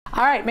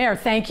All right, Mayor,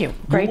 thank you.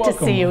 Great to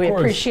see you. We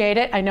appreciate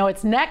it. I know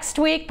it's next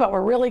week, but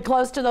we're really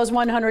close to those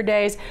 100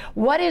 days.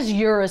 What is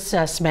your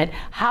assessment?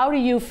 How do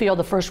you feel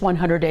the first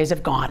 100 days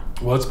have gone?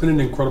 Well, it's been an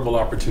incredible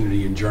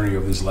opportunity and journey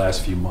over these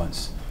last few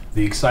months.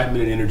 The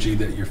excitement and energy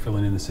that you're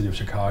feeling in the city of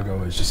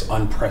Chicago is just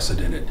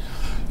unprecedented.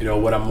 You know,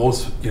 what I'm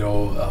most,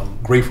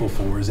 grateful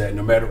for is that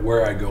no matter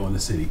where I go in the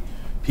city,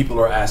 people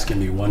are asking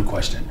me one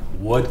question: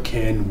 what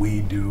can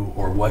we do,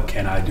 or what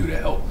can I do to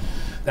help?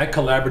 That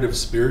collaborative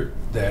spirit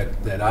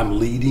that I'm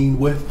leading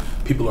with,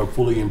 people are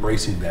fully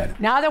embracing that.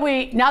 Now that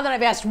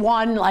I've asked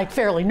one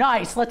fairly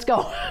nice, let's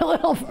go a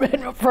little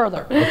bit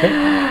further.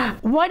 Okay.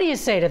 What do you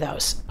say to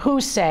those who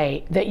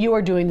say that you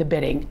are doing the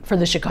bidding for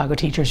the Chicago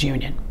Teachers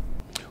Union?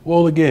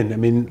 Well, again, I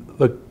mean,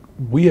 look,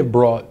 we have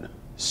brought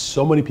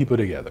so many people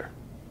together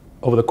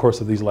over the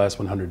course of these last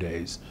 100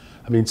 days.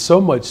 I mean,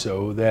 so much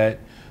so that,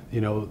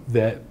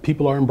 that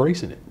people are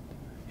embracing it.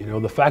 You know,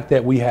 the fact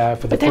that we have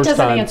for the first time. But that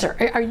doesn't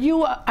answer.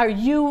 Are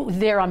you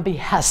there on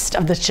behest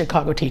of the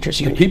Chicago Teachers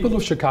Union? The people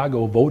of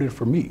Chicago voted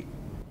for me.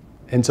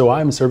 And so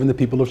I'm serving the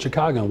people of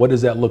Chicago. And what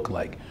does that look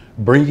like?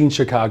 Bringing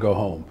Chicago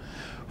home.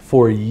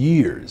 For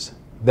years,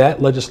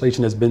 that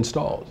legislation has been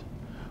stalled.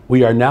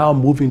 We are now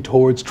moving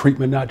towards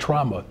treatment, not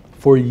trauma.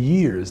 For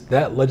years,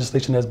 that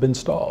legislation has been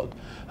stalled.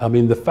 I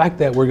mean, the fact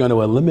that we're going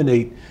to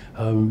eliminate,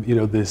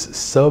 this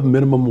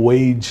sub-minimum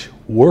wage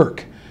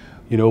work,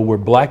 where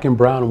Black and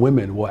brown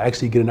women will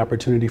actually get an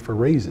opportunity for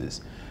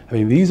raises. I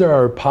mean, these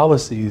are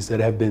policies that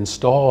have been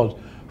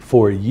stalled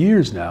for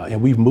years now,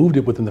 and we've moved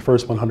it within the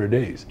first 100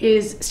 days.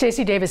 Is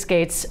Stacey Davis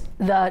Gates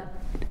the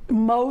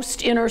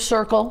most inner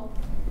circle?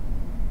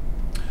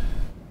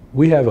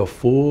 We have a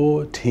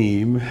full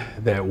team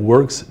that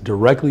works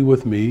directly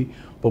with me,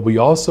 but we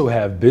also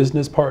have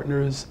business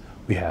partners,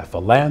 we have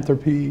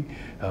philanthropy,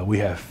 we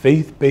have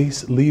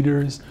faith-based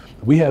leaders.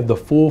 We have the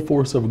full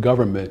force of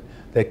government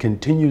that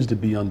continues to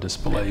be on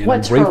display. And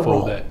What's I'm grateful her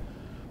role? that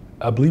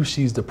I believe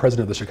she's the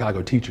president of the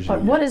Chicago Teachers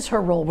Union. What is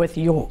her role with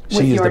you?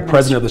 She is the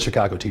president of the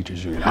Chicago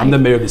Teachers Union. I'm the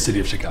mayor of the city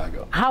of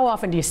Chicago. How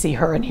often do you see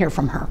her and hear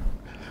from her?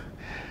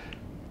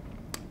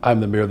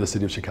 I'm the mayor of the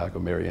city of Chicago,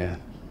 Mary Ann.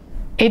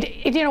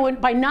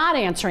 By not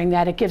answering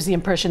that, it gives the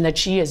impression that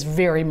she is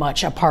very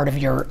much a part of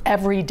your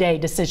everyday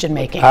decision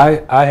making.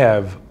 I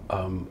have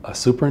a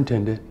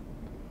superintendent,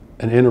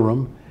 an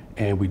interim,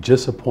 and we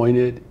just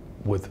appointed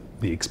with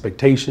the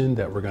expectation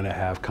that we're going to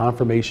have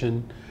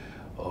confirmation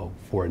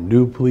for a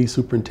new police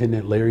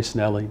superintendent, Larry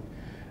Snelling.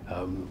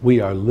 We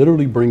are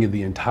literally bringing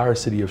the entire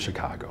city of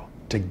Chicago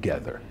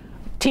together.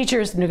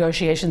 Teachers'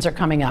 negotiations are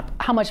coming up.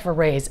 How much of a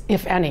raise,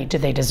 if any, do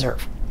they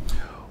deserve?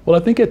 Well,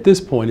 I think at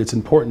this point it's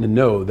important to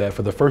know that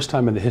for the first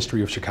time in the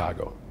history of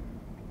Chicago,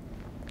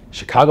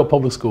 Chicago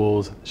Public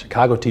Schools,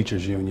 Chicago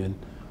Teachers Union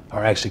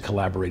are actually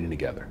collaborating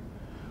together.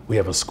 We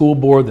have a school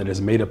board that is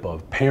made up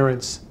of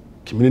parents,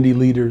 community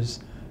leaders,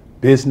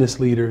 business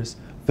leaders,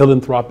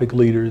 philanthropic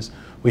leaders.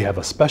 We have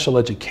a special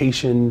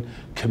education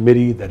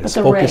committee that is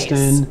focused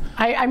in.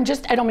 I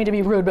don't mean to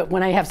be rude, but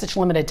when I have such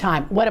limited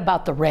time, what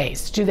about the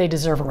raise? Do they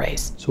deserve a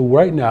raise? So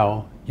right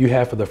now, you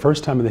have for the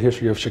first time in the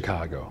history of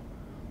Chicago,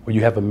 where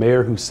you have a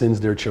mayor who sends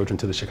their children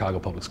to the Chicago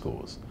Public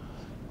Schools.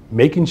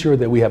 Making sure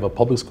that we have a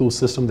public school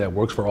system that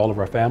works for all of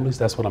our families,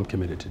 that's what I'm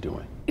committed to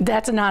doing.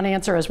 That's a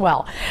non-answer as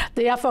well.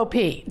 The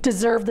FOP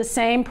deserve the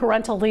same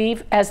parental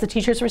leave as the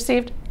teachers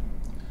received?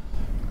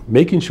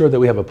 Making sure that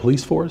we have a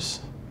police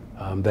force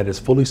that is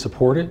fully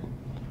supported,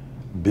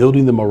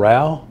 building the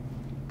morale.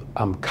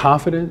 I'm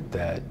confident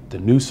that the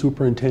new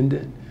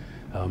superintendent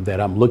that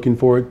I'm looking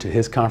forward to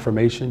his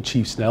confirmation,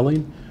 Chief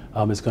Snelling,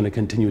 is going to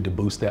continue to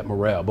boost that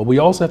morale. But we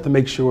also have to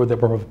make sure that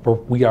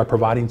we are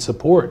providing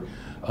support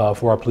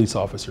for our police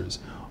officers.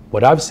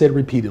 What I've said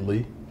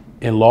repeatedly,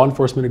 and law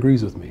enforcement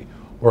agrees with me,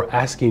 we're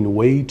asking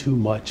way too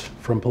much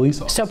from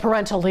police officers. So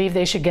parental leave,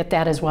 they should get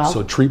that as well?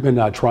 So treatment,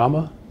 not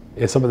trauma,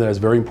 is something that is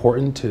very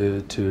important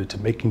to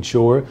making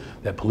sure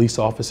that police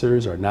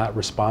officers are not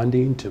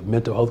responding to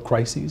mental health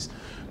crises,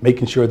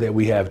 making sure that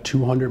we have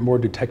 200 more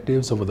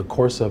detectives over the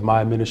course of my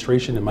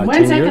administration and my tenure.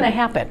 When's that going to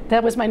happen?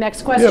 That was my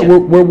next question. Yeah,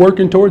 we're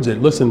working towards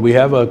it. Listen, we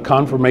have a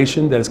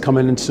confirmation that is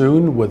coming in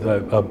soon with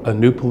a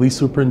new police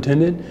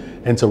superintendent,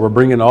 and so we're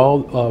bringing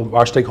all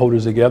our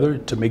stakeholders together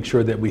to make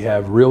sure that we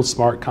have real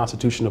smart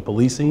constitutional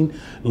policing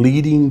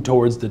leading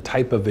towards the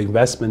type of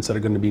investments that are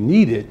going to be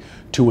needed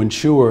to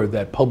ensure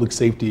that public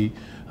safety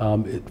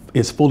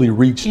is fully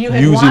reached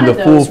using the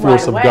full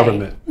force of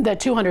government. The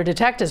 200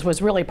 detectives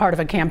was really part of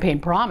a campaign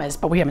promise,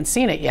 but we haven't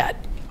seen it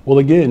yet. Well,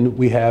 again,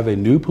 we have a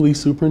new police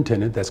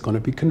superintendent that's going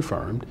to be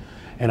confirmed,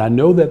 and I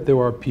know that there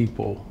are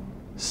people,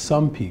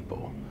 some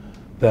people,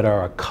 that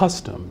are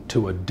accustomed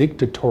to a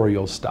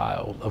dictatorial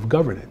style of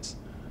governance.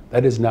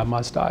 That is not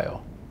my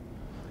style.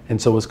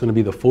 And so it's going to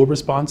be the full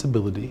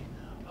responsibility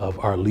of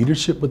our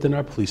leadership within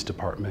our police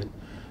department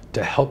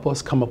to help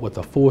us come up with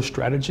a full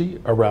strategy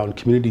around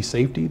community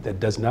safety that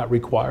does not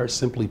require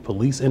simply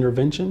police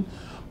intervention,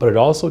 but it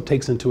also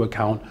takes into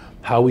account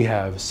how we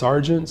have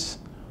sergeants,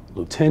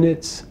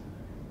 lieutenants,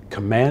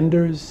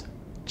 commanders,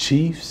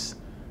 chiefs,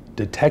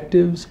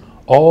 detectives,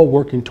 all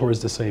working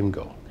towards the same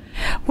goal.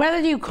 Whether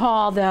you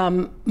call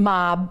them a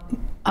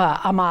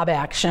mob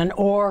action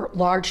or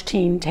large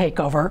teen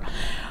takeover,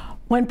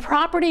 when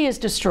property is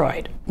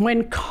destroyed,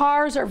 when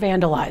cars are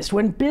vandalized,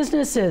 when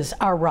businesses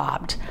are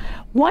robbed,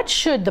 what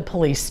should the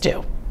police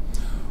do?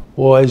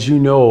 Well, as you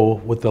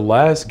know, with the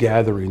last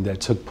gathering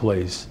that took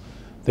place,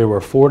 there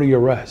were 40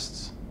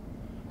 arrests.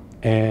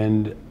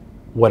 And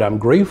what I'm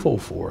grateful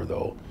for,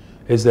 though,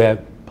 is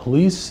that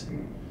police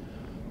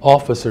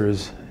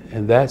officers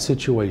in that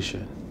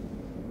situation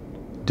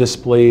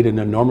displayed an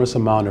enormous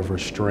amount of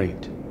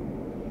restraint.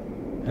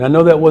 And I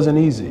know that wasn't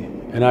easy,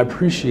 and I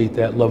appreciate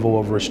that level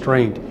of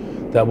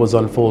restraint that was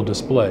on full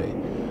display.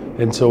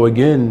 And so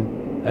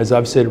again, as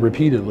I've said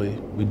repeatedly,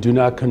 we do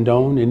not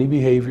condone any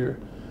behavior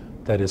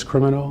that is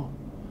criminal.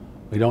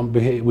 We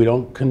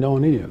don't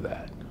condone any of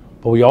that.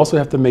 But we also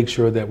have to make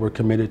sure that we're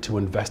committed to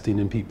investing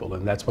in people,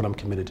 and that's what I'm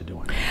committed to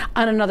doing.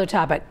 On another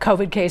topic,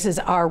 COVID cases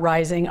are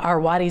rising.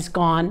 Arwadi's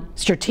gone.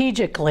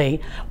 Strategically,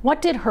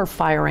 what did her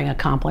firing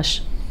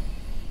accomplish?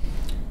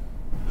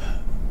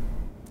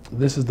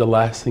 This is the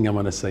last thing I'm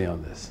going to say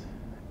on this.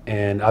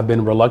 And I've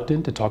been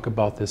reluctant to talk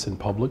about this in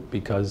public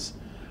because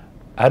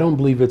I don't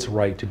believe it's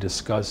right to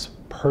discuss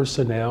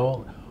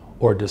personnel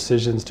or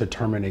decisions to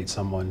terminate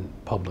someone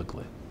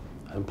publicly.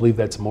 I believe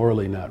that's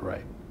morally not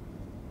right.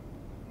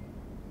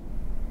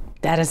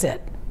 That is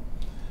it.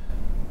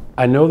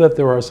 I know that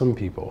there are some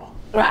people.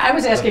 I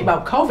was asking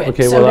about COVID.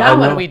 Okay, so well, now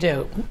what do we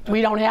do?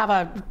 We don't have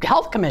a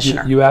health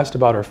commissioner. You asked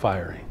about her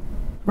firing.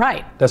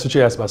 Right. That's what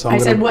you asked about. So I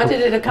said, what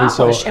did it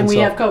accomplish? And we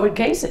have COVID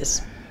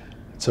cases.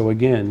 So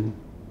again,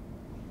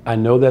 I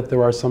know that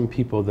there are some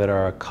people that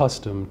are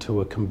accustomed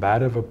to a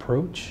combative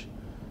approach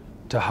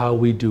to how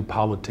we do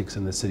politics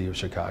in the city of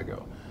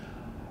Chicago.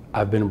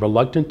 I've been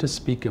reluctant to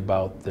speak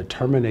about the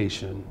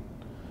termination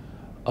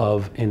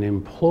of an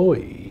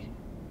employee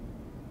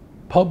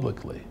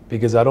publicly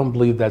because I don't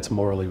believe that's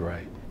morally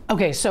right.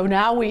 Okay, so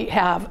now we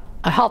have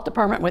a health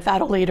department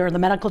without a leader, the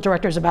medical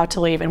director is about to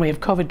leave, and we have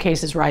COVID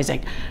cases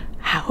rising.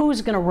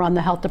 Who's going to run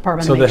the health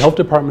department? So the health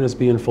department is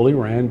being fully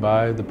ran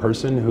by the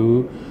person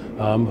who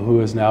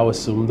has now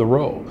assumed the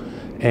role.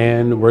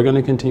 And we're going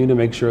to continue to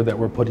make sure that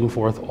we're putting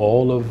forth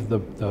all of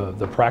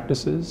the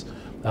practices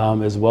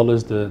as well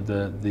as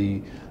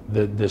the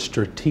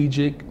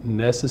strategic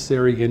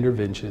necessary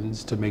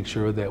interventions to make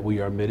sure that we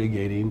are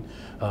mitigating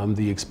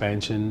the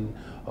expansion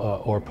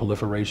or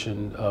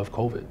proliferation of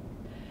COVID.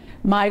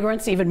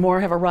 Migrants, even more,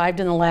 have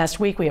arrived in the last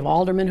week. We have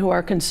aldermen who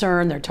are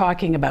concerned. They're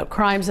talking about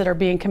crimes that are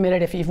being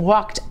committed. If you've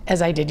walked,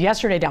 as I did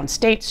yesterday, down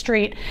State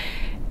Street,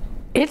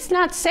 it's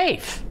not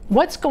safe.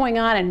 What's going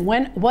on, and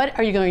what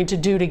are you going to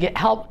do to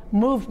help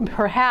move,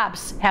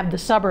 perhaps have the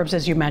suburbs,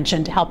 as you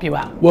mentioned, to help you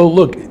out? Well,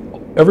 look,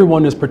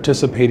 everyone is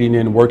participating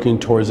in working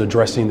towards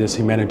addressing this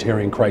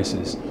humanitarian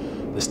crisis.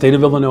 The state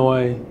of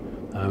Illinois,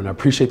 and I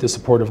appreciate the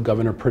support of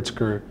Governor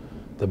Pritzker,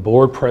 the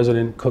board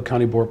president, Cook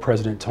County Board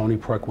President Tony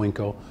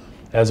Preckwinkle,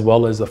 as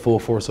well as the full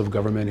force of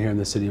government here in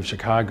the city of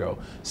Chicago.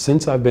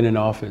 Since I've been in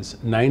office,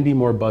 90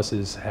 more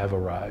buses have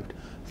arrived.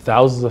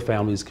 Thousands of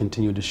families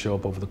continue to show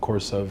up over the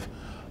course of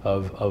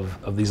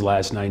these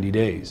last 90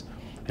 days.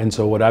 And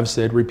so what I've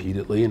said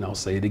repeatedly, and I'll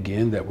say it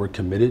again, that we're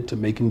committed to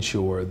making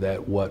sure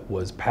that what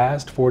was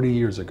passed 40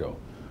 years ago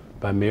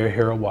by Mayor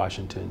Harold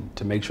Washington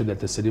to make sure that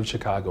the city of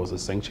Chicago is a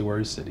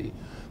sanctuary city,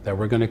 that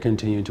we're going to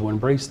continue to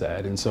embrace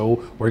that. And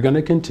so we're going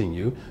to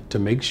continue to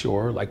make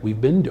sure, like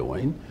we've been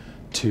doing,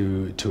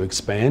 to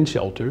expand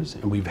shelters,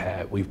 and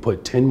we've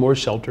put 10 more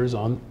shelters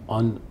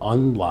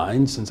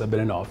online since I've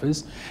been in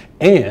office,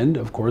 and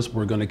of course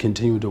we're going to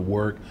continue to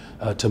work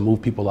to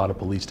move people out of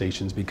police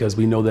stations because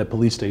we know that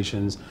police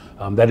stations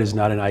that is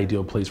not an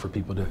ideal place for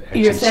people to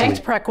actually You're thanks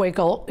sleep.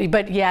 Preckwinkle,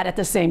 but yet at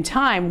the same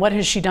time, what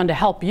has she done to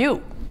help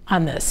you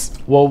on this?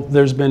 Well,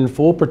 there's been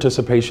full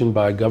participation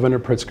by Governor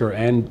Pritzker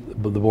and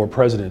the board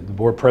president. The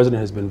board president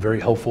has been very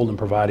helpful in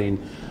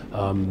providing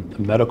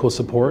medical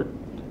support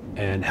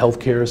and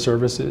healthcare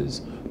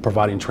services,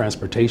 providing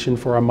transportation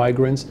for our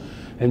migrants.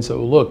 And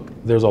so look,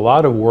 there's a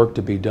lot of work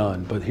to be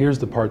done, but here's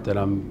the part that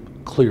I'm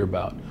clear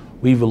about.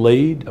 We've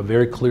laid a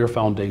very clear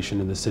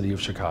foundation in the city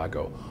of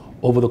Chicago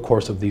over the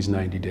course of these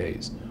 90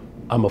 days.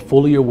 I'm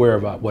fully aware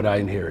of what I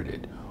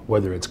inherited,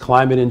 whether it's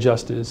climate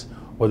injustice,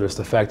 whether it's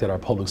the fact that our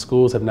public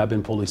schools have not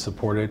been fully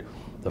supported,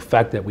 the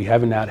fact that we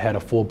have not had a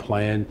full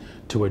plan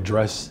to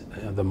address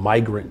the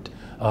migrant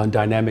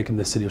dynamic in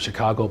the city of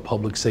Chicago,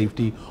 public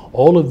safety.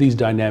 All of these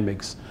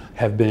dynamics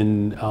have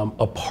been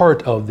a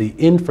part of the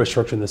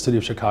infrastructure in the city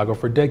of Chicago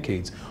for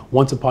decades.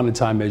 Once upon a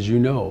time, as you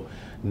know,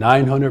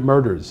 900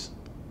 murders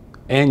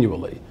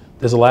annually.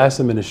 This last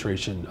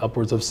administration,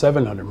 upwards of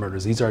 700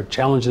 murders. These are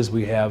challenges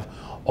we have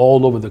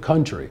all over the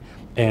country.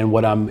 And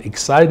what I'm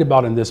excited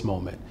about in this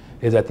moment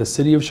is that the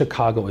city of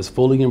Chicago is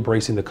fully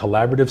embracing the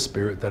collaborative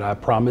spirit that I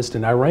promised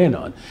and I ran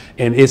on.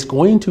 And it's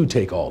going to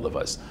take all of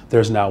us.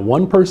 There's not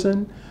one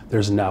person,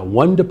 there's not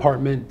one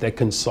department that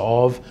can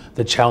solve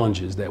the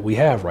challenges that we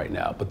have right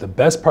now. But the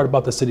best part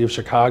about the city of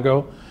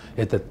Chicago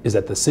is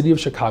that the city of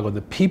Chicago,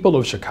 the people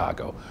of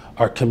Chicago,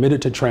 are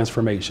committed to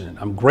transformation.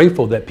 I'm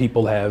grateful that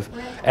people have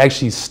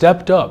actually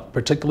stepped up,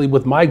 particularly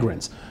with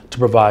migrants, to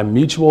provide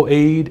mutual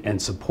aid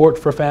and support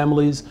for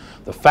families.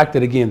 The fact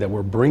that, again, that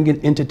we're bringing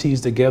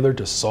entities together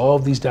to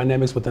solve these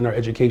dynamics within our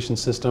education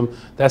system,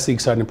 that's the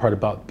exciting part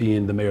about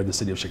being the mayor of the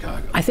city of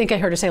Chicago. I think I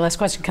heard her say last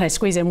question. Can I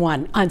squeeze in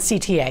one on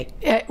CTA?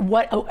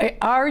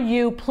 Are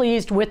you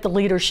pleased with the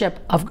leadership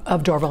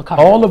of Dorville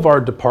Carter? All of our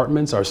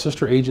departments, our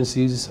sister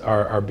agencies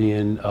are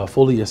being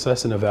fully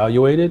assessed and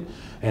evaluated.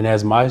 And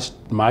as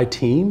my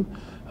team,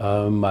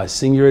 my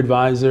senior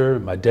advisor,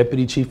 my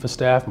deputy chief of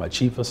staff, my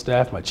chief of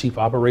staff, my chief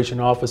operation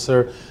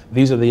officer,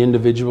 these are the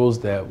individuals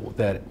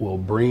that will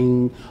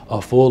bring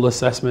a full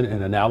assessment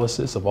and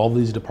analysis of all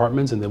these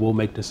departments, and then we'll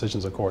make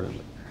decisions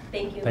accordingly.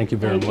 Thank you. Thank you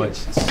very much.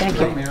 Thank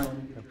you.